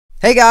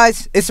Hey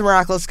guys, it's the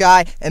Miraculous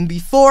Guy, and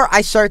before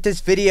I start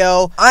this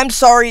video, I'm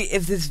sorry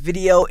if this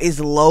video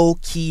is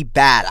low-key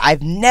bad.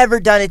 I've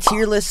never done a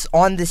tier list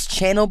on this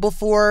channel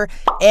before,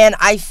 and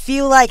I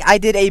feel like I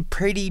did a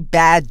pretty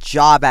bad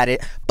job at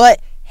it.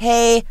 But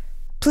hey,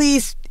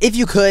 please, if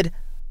you could,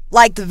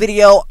 like the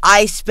video.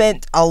 I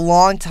spent a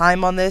long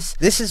time on this.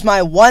 This is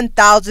my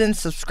 1,000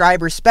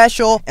 subscriber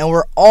special, and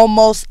we're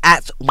almost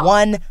at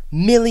 1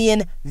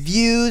 million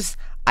views.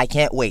 I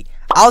can't wait.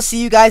 I'll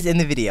see you guys in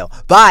the video.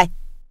 Bye!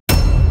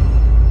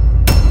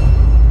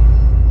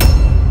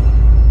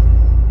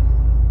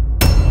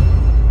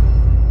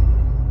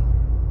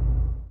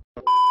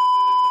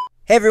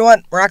 Hey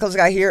everyone, Miraculous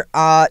Guy here.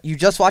 You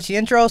just watched the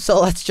intro, so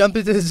let's jump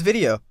into this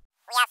video.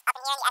 We have up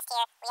in here in the S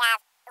tier, we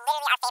have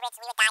literally our favorites,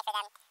 we would die for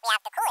them. We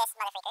have the coolest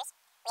mother freakers.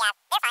 We have,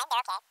 they're fine,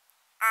 they're okay.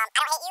 I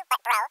don't hate you, but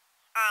bro.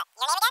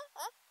 Your name again?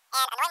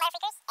 And annoying mother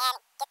freakers, and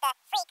get the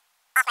freak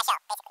off my show,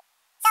 basically.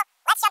 So,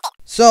 let's jump in.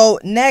 So,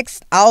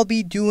 next, I'll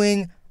be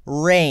doing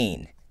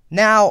Rain.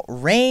 Now,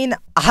 Rain,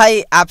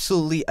 I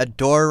absolutely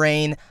adore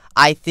Rain.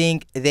 I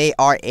think they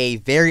are a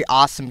very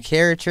awesome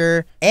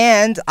character,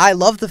 and I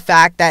love the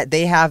fact that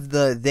they have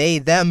the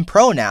they/them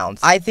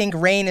pronouns. I think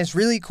Rain is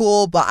really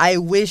cool, but I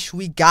wish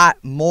we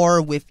got more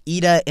with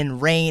Ida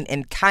and Rain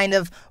and kind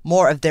of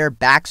more of their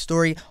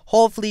backstory.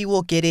 Hopefully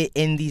we'll get it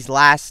in these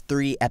last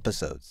 3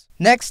 episodes.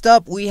 Next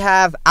up, we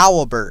have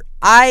Owlbert.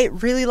 I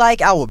really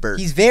like Owlbert.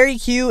 He's very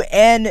cute,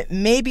 and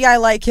maybe I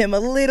like him a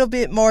little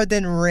bit more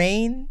than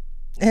Rain.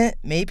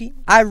 Maybe.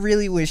 I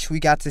really wish we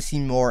got to see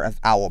more of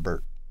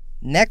Owlbert.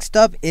 Next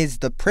up is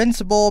the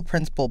Principal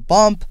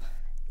Bump,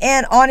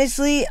 and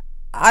honestly,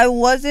 I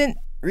wasn't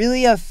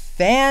really a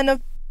fan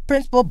of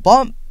Principal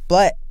Bump,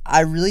 but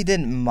I really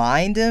didn't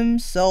mind him,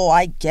 so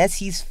I guess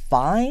he's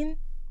fine.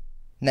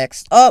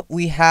 Next up,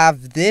 we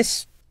have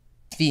this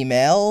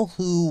female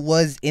who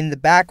was in the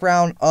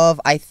background of,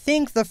 I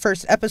think, the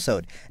first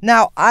episode.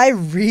 Now, I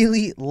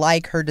really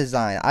like her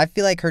design. I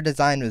feel like her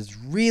design was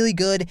really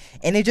good,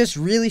 and it just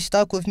really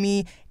stuck with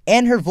me,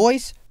 and her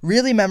voice,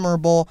 really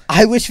memorable.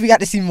 I wish we got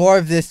to see more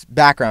of this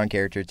background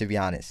character, to be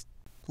honest.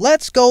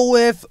 Let's go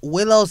with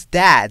Willow's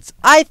dads.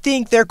 I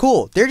think they're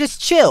cool. They're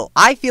just chill.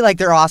 I feel like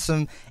they're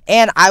awesome,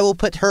 and I will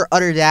put her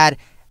other dad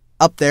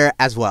up there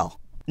as well.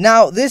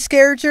 Now, this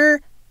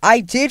character, I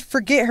did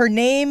forget her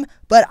name,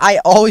 but I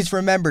always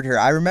remembered her.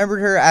 I remembered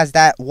her as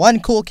that one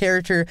cool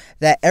character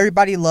that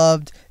everybody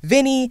loved.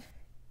 Vinny,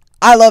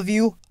 I love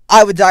you.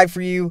 I would die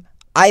for you.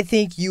 I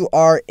think you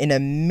are an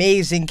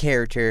amazing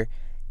character,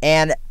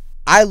 and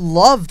I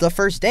love the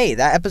first day.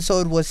 That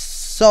episode was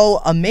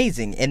so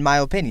amazing, in my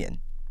opinion.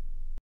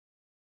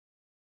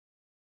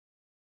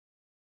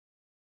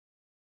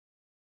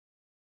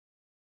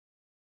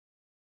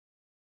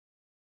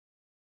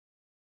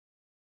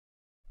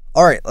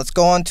 Alright, let's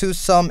go on to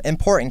some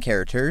important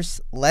characters.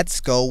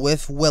 Let's go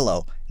with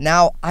Willow.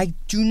 Now, I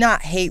do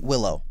not hate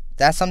Willow.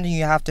 That's something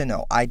you have to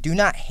know. I do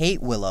not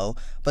hate Willow,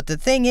 but the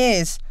thing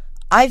is,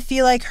 I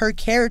feel like her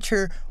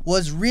character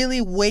was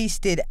really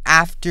wasted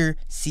after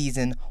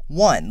season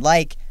 1.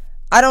 Like,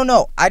 I don't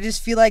know. I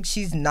just feel like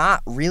she's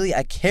not really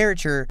a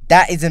character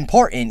that is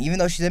important, even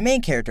though she's a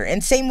main character.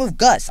 And same with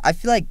Gus. I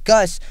feel like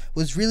Gus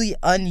was really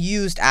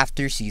unused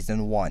after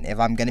season 1, if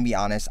I'm going to be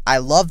honest. I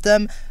love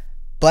them,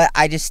 but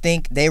I just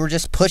think they were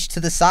just pushed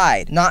to the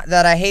side. Not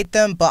that I hate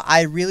them, but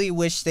I really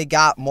wish they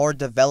got more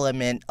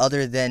development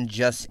other than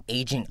just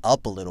aging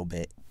up a little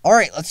bit.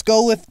 Alright, let's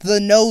go with the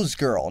nose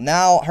girl.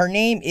 Now, her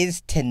name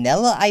is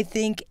Tenella, I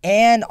think,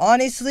 and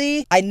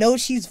honestly, I know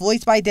she's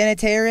voiced by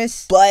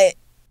Denataris, but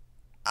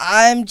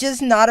I'm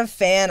just not a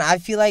fan. I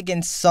feel like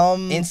in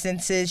some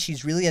instances,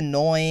 she's really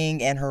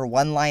annoying, and her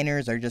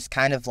one-liners are just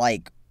kind of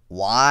like,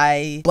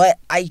 why? But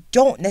I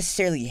don't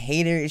necessarily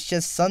hate her. It's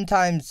just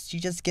sometimes she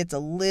just gets a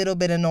little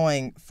bit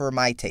annoying for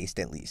my taste,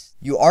 at least.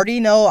 You already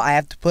know I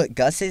have to put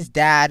Gus's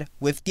dad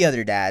with the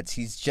other dads.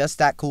 He's just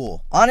that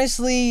cool.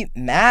 Honestly,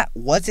 Matt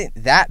wasn't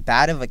that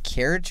bad of a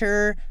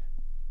character,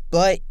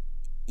 but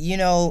you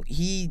know,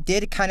 he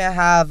did kind of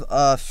have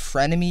a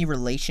frenemy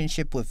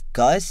relationship with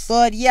Gus.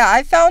 But yeah,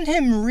 I found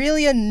him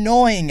really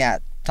annoying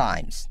at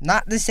times.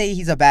 Not to say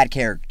he's a bad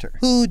character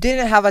who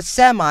didn't have a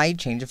semi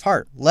change of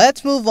heart.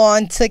 Let's move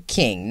on to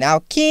King. Now,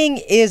 King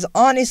is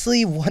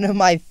honestly one of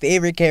my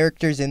favorite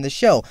characters in the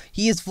show.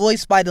 He is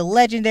voiced by the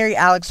legendary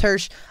Alex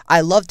Hirsch.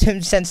 I loved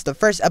him since the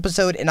first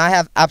episode, and I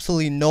have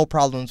absolutely no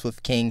problems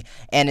with King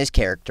and his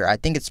character. I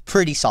think it's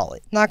pretty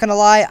solid. Not gonna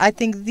lie, I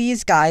think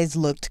these guys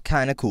looked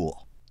kind of cool.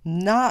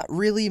 Not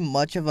really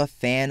much of a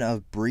fan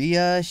of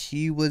Bria.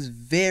 She was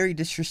very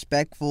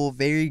disrespectful,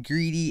 very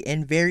greedy,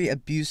 and very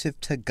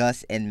abusive to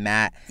Gus and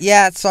Matt.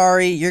 Yeah,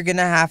 sorry, you're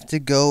gonna have to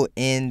go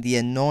in the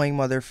annoying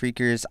mother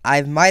freakers.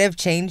 I might have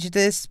changed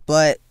this,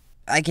 but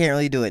I can't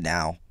really do it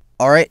now.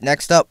 Alright,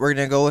 next up, we're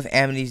gonna go with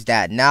Amity's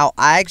dad. Now,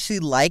 I actually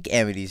like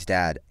Amity's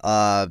dad.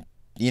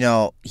 You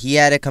know, he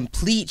had a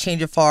complete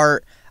change of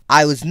heart.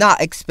 I was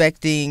not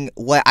expecting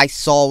what I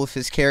saw with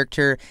his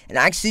character, and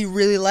I actually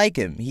really like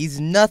him.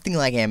 He's nothing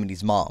like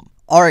Amity's mom.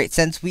 Alright,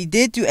 since we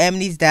did do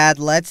Amity's dad,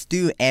 let's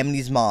do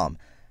Amity's mom.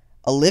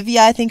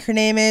 Olivia, I think her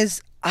name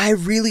is. I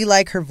really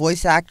like her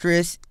voice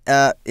actress.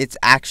 It's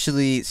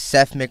actually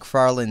Seth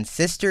MacFarlane's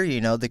sister,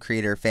 the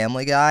creator of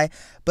Family Guy.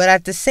 But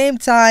at the same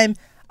time,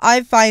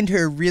 I find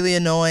her really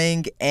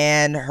annoying,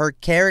 and her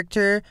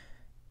character,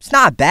 it's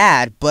not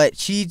bad, but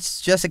she's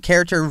just a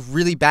character with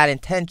really bad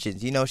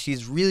intentions.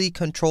 She's really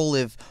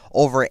controlling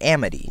over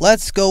Amity.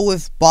 Let's go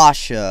with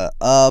Basha.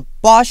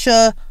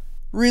 Basha,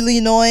 really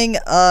annoying,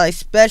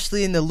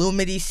 especially in the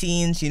Lumity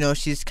scenes.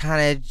 She's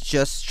kind of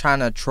just trying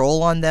to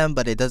troll on them,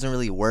 but it doesn't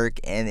really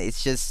work, and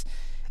it's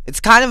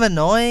kind of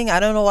annoying. I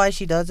don't know why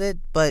she does it,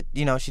 but,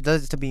 she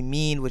does it to be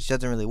mean, which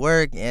doesn't really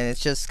work, and it's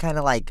just kind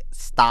of like,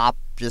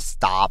 just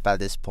stop at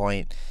this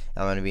point.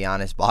 I'm gonna be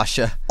honest,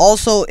 Basha.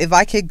 Also, if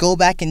I could go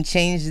back and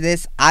change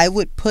this, I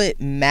would put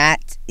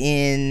Matt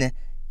in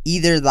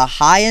either the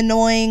high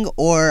annoying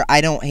or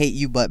I don't hate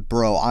you, but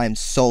bro, I'm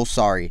so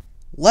sorry.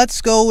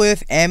 Let's go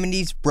with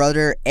Amity's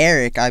brother,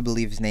 Eric, I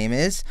believe his name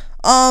is.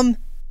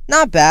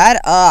 Not bad.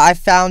 I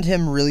found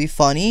him really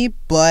funny,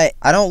 but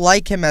I don't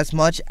like him as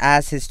much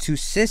as his two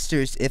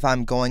sisters, if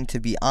I'm going to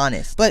be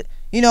honest. But,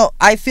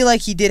 I feel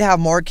like he did have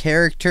more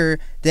character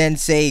than,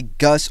 say,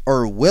 Gus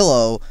or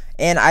Willow,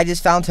 and I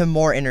just found him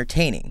more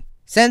entertaining.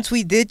 Since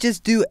we did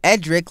just do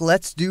Edric,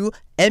 let's do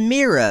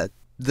Amira,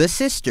 the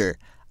sister.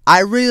 I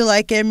really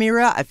like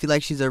Amira. I feel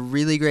like she's a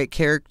really great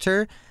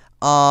character.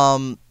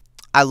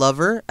 I love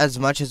her as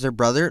much as her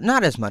brother.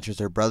 Not as much as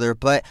her brother,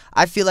 but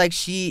I feel like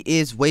she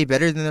is way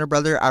better than her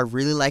brother. I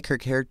really like her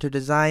character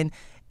design.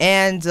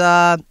 And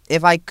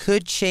if I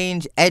could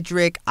change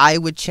Edric, I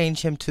would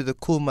change him to the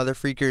cool mother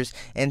freakers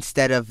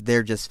instead of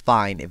they're just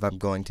fine, if I'm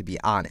going to be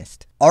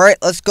honest. Alright,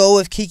 let's go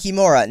with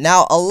Kikimora.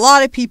 Now, a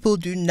lot of people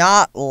do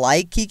not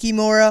like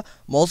Kikimora,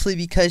 mostly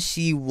because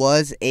she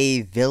was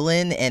a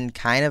villain and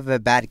kind of a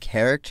bad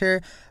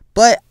character.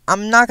 But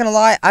I'm not gonna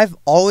lie, I've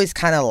always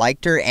kind of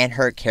liked her and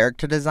her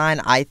character design.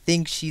 I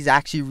think she's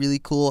actually really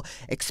cool,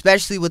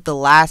 especially with the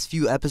last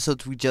few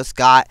episodes we just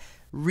got.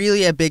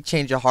 Really a big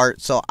change of heart,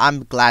 so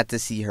I'm glad to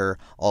see her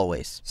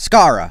always.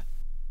 Skara.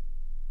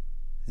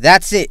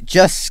 That's it,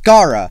 just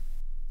Skara.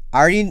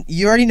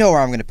 You already know where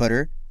I'm gonna put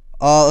her.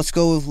 Let's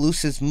go with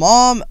Luce's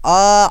mom.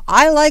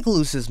 I like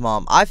Luce's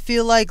mom. I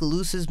feel like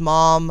Luce's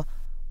mom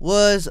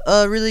was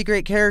a really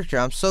great character.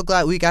 I'm so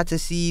glad we got to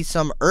see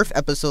some Earth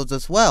episodes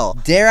as well.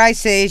 Dare I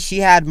say she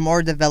had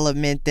more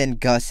development than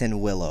Gus and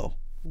Willow.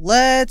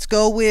 Let's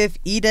go with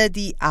Ida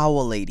the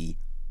Owl Lady.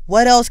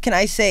 What else can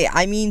I say?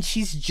 I mean,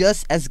 she's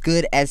just as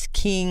good as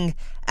King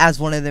as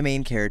one of the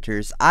main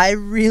characters. I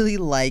really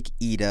like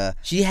Ida.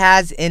 She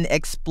has an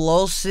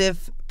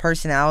explosive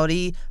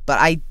personality, but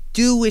I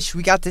do wish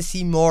we got to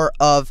see more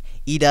of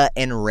Ida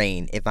and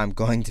Rain, if I'm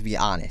going to be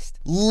honest.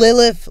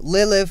 Lilith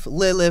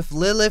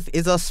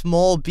is a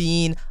small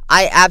bean.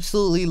 I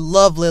absolutely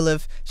love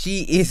Lilith.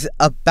 She is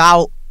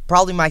about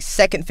probably my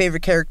second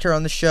favorite character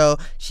on the show.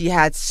 She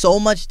had so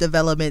much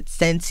development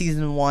since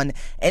season 1,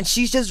 and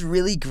she's just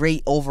really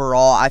great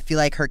overall. I feel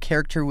like her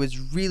character was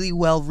really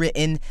well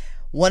written.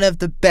 One of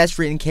the best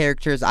written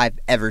characters I've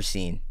ever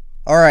seen.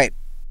 Alright,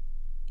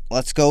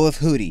 let's go with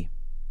Hootie.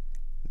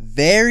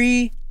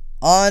 Very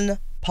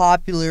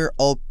unpopular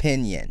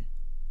opinion,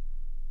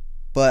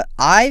 but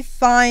I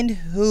find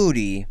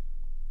Hootie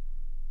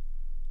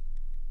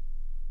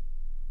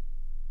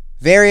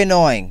very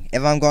annoying,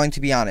 if I'm going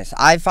to be honest.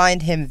 I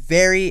find him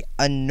very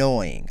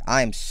annoying.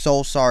 I'm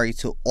so sorry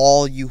to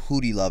all you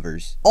Hootie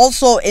lovers.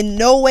 Also, in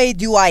no way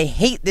do I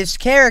hate this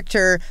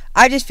character.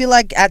 I just feel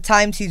like at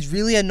times he's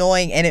really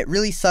annoying, and it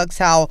really sucks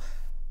how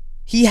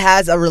he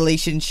has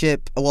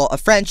a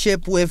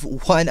friendship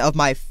with one of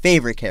my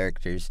favorite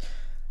characters.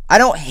 I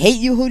don't hate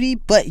you, Hootie,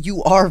 but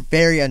you are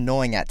very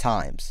annoying at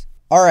times.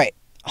 Alright,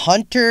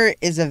 Hunter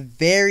is a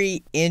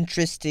very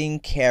interesting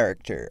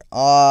character.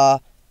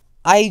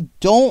 I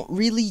don't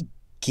really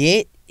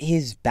get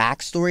his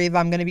backstory, if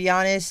I'm going to be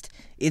honest.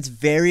 It's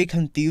very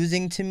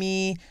confusing to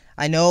me.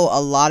 I know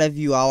a lot of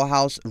you Owl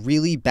House,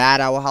 really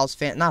bad Owl House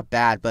fan, not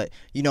bad, but,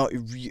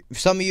 if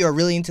some of you are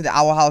really into the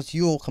Owl House,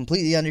 you will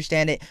completely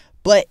understand it.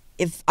 But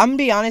if I'm going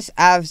to be honest,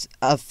 as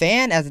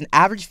an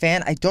average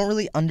fan, I don't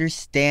really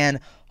understand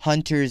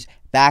Hunter's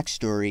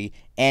backstory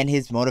and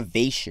his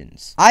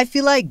motivations. I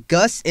feel like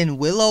Gus and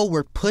Willow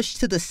were pushed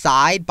to the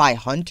side by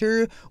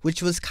Hunter,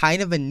 which was kind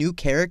of a new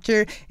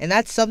character, and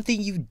that's something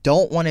you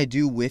don't want to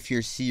do with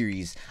your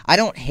series. I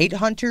don't hate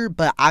Hunter,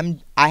 but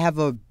I have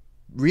a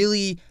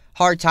really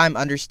hard time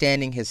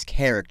understanding his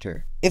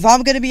character. If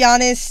I'm gonna be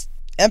honest,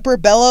 Emperor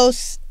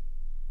Bellos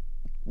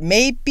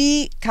may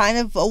be kind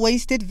of a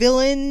wasted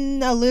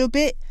villain a little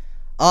bit.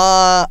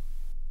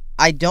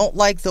 I don't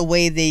like the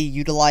way they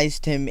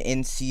utilized him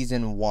in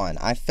season 1.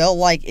 I felt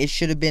like it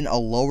should have been a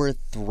lower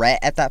threat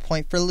at that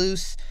point for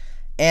Luce,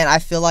 and I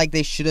feel like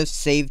they should have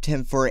saved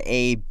him for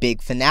a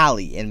big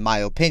finale, in my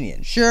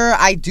opinion. Sure,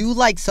 I do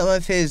like some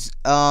of his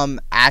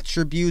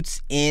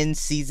attributes in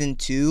season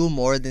 2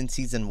 more than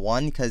season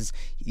 1, because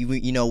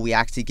we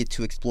actually get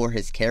to explore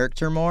his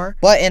character more.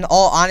 But in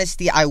all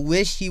honesty, I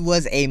wish he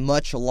was a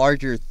much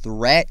larger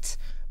threat,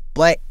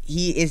 but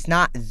he is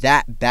not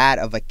that bad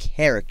of a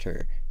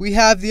character. we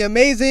have the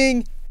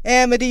amazing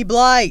Amity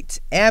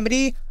Blight.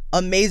 Amity,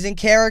 amazing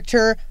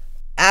character.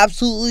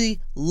 Absolutely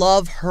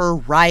love her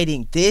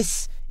writing.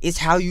 This is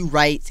how you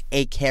write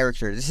a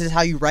character. This is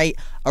how you write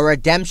a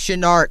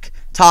redemption arc.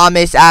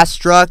 Thomas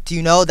Astruct,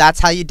 you know,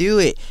 that's how you do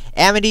it.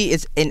 Amity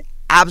is an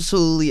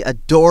absolutely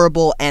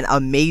adorable and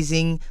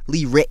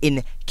amazingly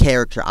written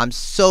character. I'm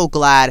so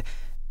glad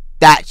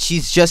that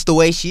she's just the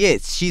way she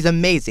is. She's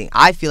amazing.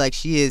 I feel like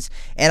she is.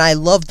 And I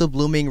love the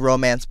blooming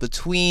romance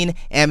between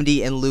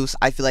Amity and Luce.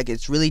 I feel like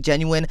it's really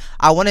genuine.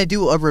 I want to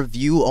do a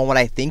review on what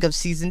I think of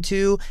Season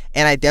 2.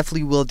 And I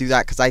definitely will do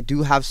that because I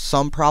do have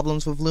some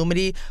problems with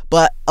Lumity.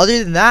 But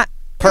other than that,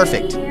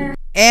 perfect.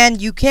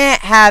 And you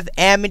can't have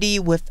Amity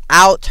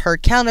without her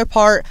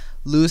counterpart,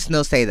 Luce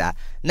No Say That.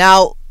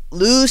 Now,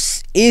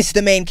 Luce is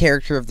the main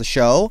character of the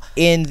show.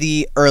 In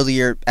the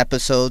earlier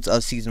episodes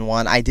of Season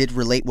 1, I did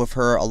relate with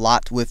her a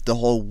lot with the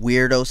whole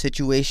weirdo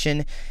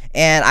situation.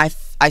 And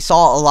I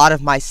saw a lot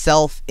of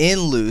myself in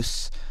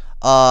Luce.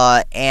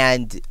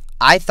 And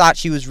I thought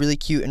she was really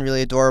cute and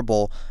really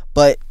adorable.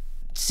 But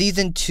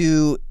Season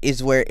 2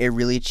 is where it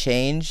really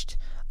changed.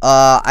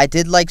 I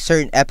did like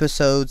certain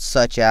episodes,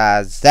 such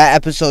as that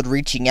episode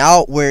Reaching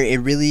Out, where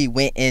it really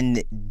went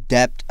in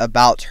depth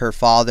about her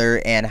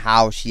father and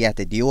how she had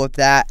to deal with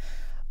that.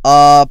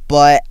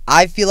 But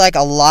I feel like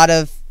a lot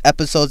of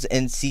episodes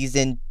in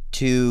Season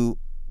 2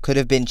 could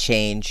have been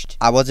changed.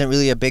 I wasn't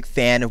really a big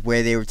fan of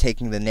where they were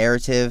taking the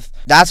narrative.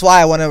 That's why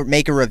I want to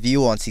make a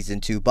review on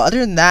Season 2. But other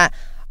than that,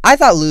 I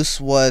thought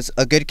Luce was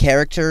a good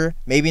character.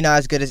 Maybe not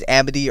as good as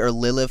Amity or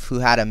Lilith, who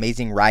had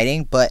amazing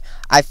writing, but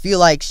I feel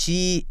like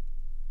she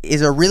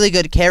is a really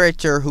good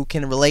character who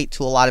can relate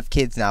to a lot of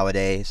kids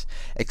nowadays,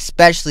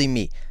 especially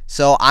me.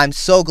 So I'm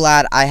so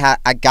glad I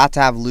got to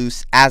have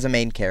Luce as a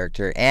main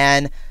character,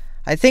 and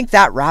I think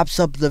that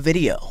wraps up the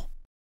video.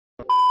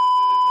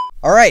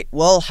 Alright,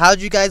 well,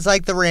 how'd you guys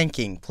like the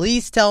ranking?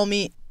 Please tell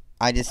me.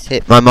 I just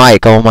hit my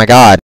mic, oh my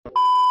god.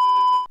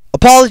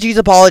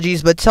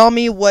 Apologies, but tell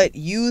me what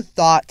you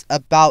thought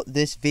about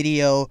this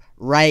video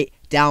right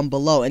down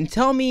below, and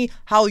tell me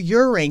how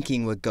your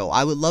ranking would go.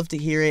 I would love to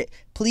hear it.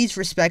 Please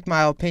respect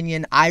my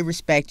opinion. I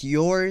respect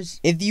yours.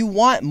 If you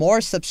want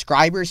more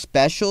subscriber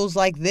specials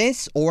like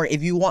this, or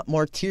if you want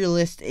more tier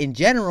list in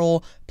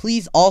general,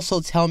 please also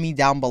tell me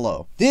down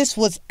below. This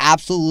was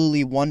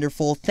absolutely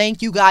wonderful.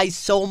 Thank you guys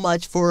so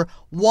much for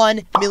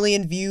 1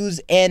 million views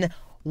and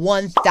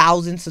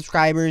 1,000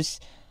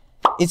 subscribers.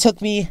 It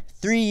took me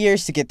 3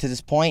 years to get to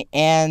this point,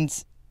 and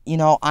you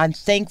know, I'm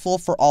thankful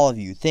for all of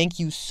you. Thank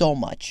you so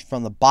much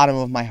from the bottom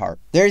of my heart.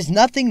 There's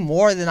nothing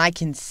more than I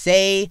can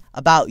say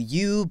about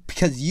you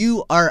because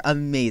you are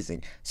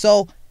amazing.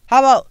 So, how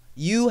about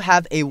you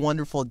have a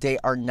wonderful day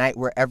or night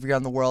wherever you're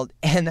in the world,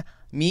 and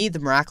me, the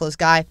miraculous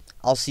guy,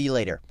 I'll see you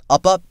later.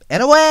 Up,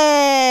 and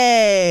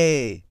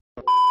away!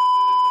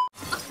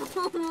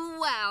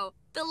 Wow,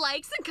 the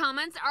likes and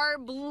comments are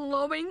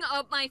blowing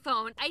up my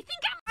phone. I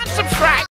think I'm unsubscribed.